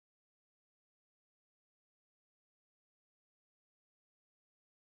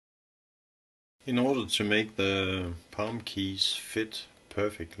In order to make the palm keys fit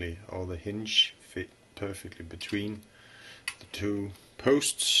perfectly, or the hinge fit perfectly between the two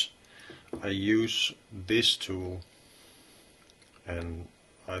posts, I use this tool, and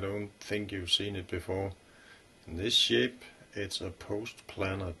I don't think you've seen it before. In this shape, it's a post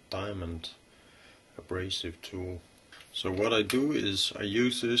planar diamond abrasive tool. So what I do is I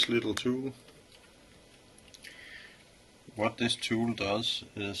use this little tool. What this tool does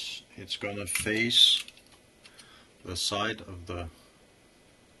is it's gonna face the side of the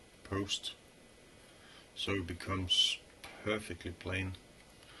post so it becomes perfectly plain.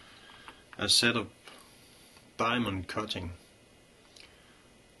 A set of diamond cutting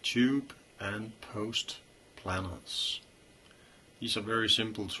tube and post planners. These are very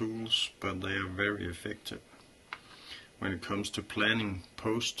simple tools, but they are very effective when it comes to planning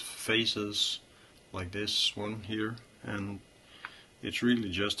post faces like this one here. And it's really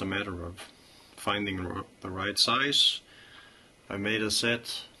just a matter of finding the right size. I made a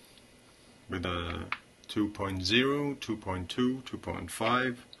set with a 2.0, 2.2,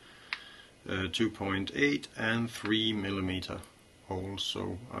 2.5, 2.8 and 3 millimeter holes,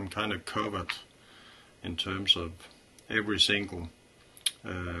 so I'm kind of covered in terms of every single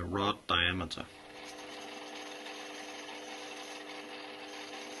rod diameter.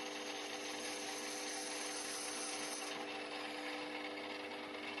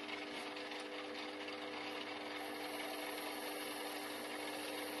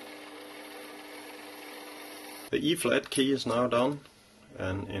 The E-flat key is now done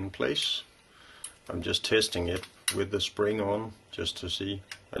and in place. I'm just testing it with the spring on just to see,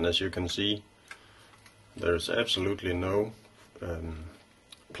 and as you can see there's absolutely no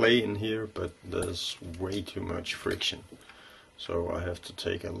play in here, but there's way too much friction, so I have to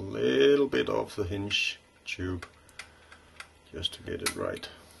take a little bit off the hinge tube just to get it right.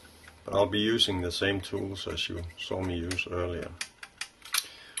 But I'll be using the same tools as you saw me use earlier.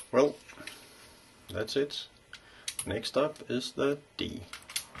 Well, that's it. Next up is the D.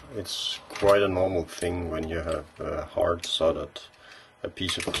 It's quite a normal thing when you have hard soldered a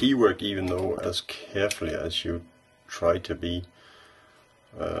piece of keywork, even though as carefully as you try to be.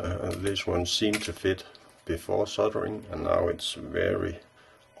 This one seemed to fit before soldering, and now it's very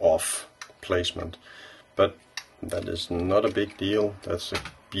off placement. But that is not a big deal. That's the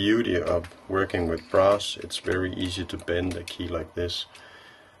beauty of working with brass. It's very easy to bend a key like this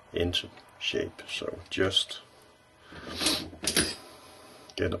into shape. So just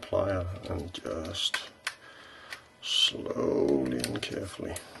get a plier and just slowly and carefully.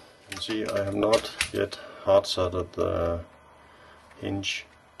 You can see I have not yet hard soldered the hinge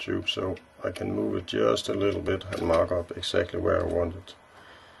tube, so I can move it just a little bit and mark up exactly where I want it.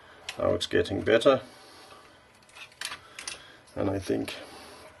 Now it's getting better, and I think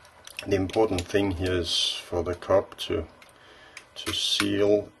the important thing here is for the cup to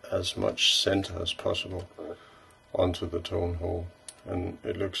seal as much center as possible onto the tone hole, and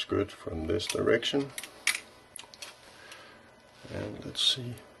it looks good from this direction. And let's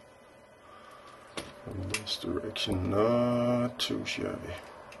see, from this direction, not too shabby.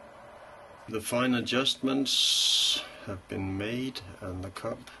 The fine adjustments have been made and the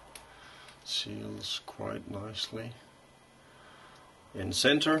cup seals quite nicely in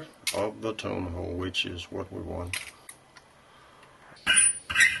center of the tone hole, which is what we want.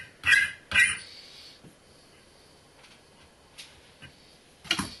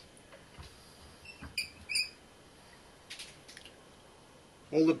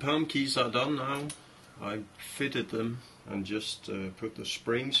 All the palm keys are done now. I fitted them and just put the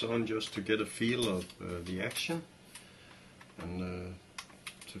springs on just to get a feel of the action, and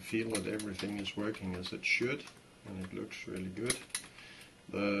to feel that everything is working as it should, and it looks really good.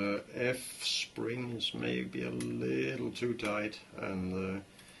 The F spring is maybe a little too tight, and the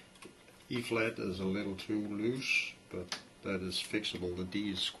E flat is a little too loose, but that is fixable. The D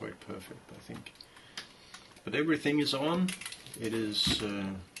is quite perfect, I think. But everything is on. It is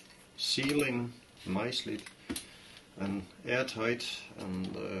sealing nicely and airtight, and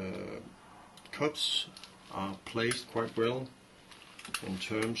the cups are placed quite well in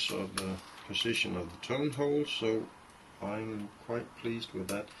terms of the position of the tone hole, so I'm quite pleased with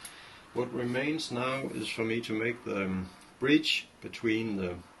that. What remains now is for me to make the bridge between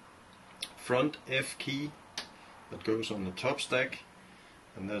the front F key that goes on the top stack,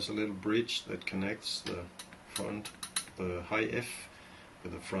 and there's a little bridge that connects the high F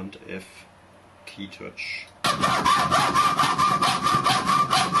with the front F key touch.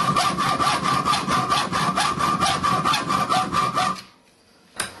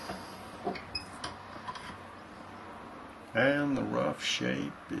 And the rough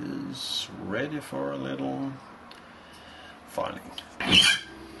shape is ready for a little filing.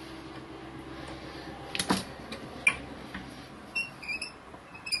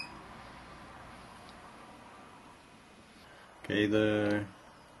 Okay, the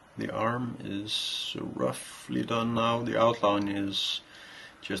arm is roughly done now. The outline is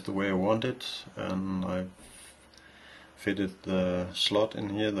just the way I want it, and I've fitted the slot in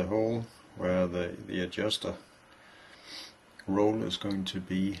here, the hole where the adjuster roll is going to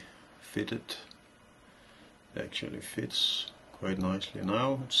be fitted. It actually fits quite nicely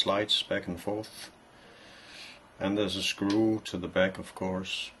now. It slides back and forth, and there's a screw to the back, of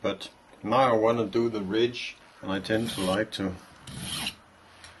course. But now I want to do the ridge, and I tend to like to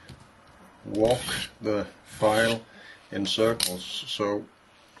walk the file in circles so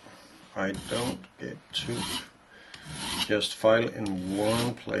I don't get to just file in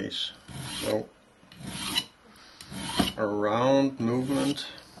one place. So a round movement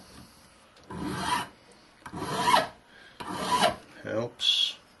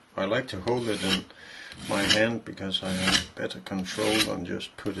helps. I like to hold it in my hand because I have better control than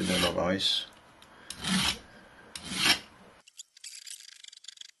just put it in a vise.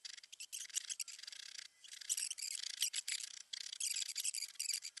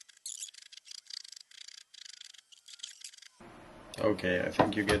 Okay, I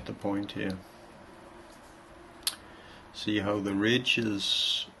think you get the point here. See how the ridge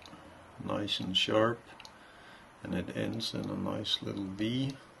is nice and sharp, and it ends in a nice little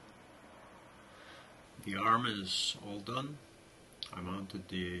V. The arm is all done. I mounted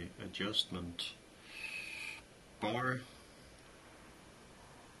the adjustment bar,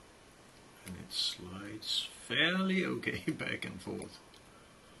 and it slides fairly okay back and forth,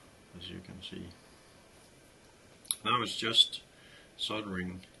 as you can see. Now it's just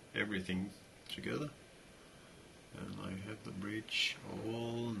soldering everything together, and I have the bridge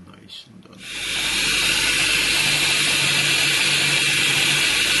all nice and done.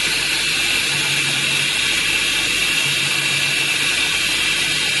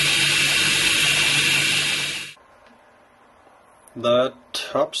 The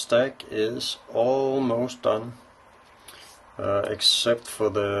top stack is almost done, except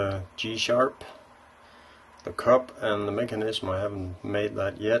for the G sharp. The cup and the mechanism, I haven't made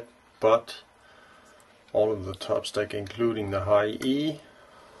that yet, but all of the top stack, including the high E,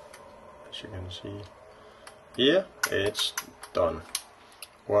 as you can see here, it's done.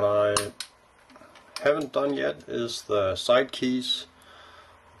 What I haven't done yet is the side keys,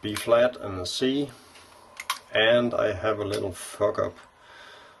 B flat and the C, and I have a little fuck up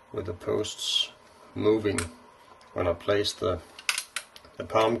with the posts moving when I place the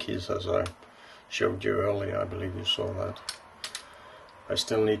palm keys, as I showed you earlier. I believe you saw that. I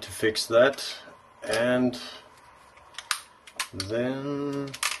still need to fix that, and then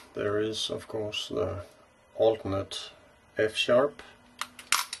there is of course the alternate F sharp,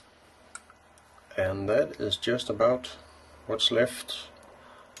 and that is just about what's left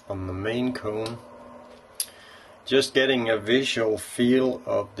on the main cone. Just getting a visual feel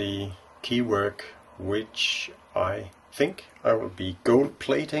of the keywork, which I think I will be gold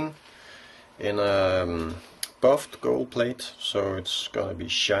plating in a buffed gold plate, so it's gonna be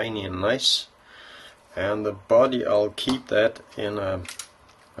shiny and nice. And the body, I'll keep that in a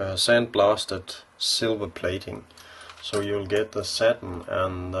sandblasted silver plating, so you'll get the satin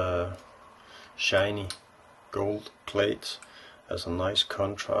and the shiny gold plate as a nice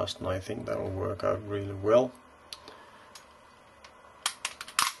contrast, and I think that will work out really well.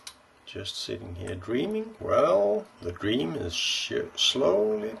 Just sitting here dreaming. Well, the dream is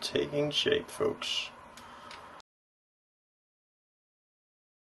slowly taking shape, folks.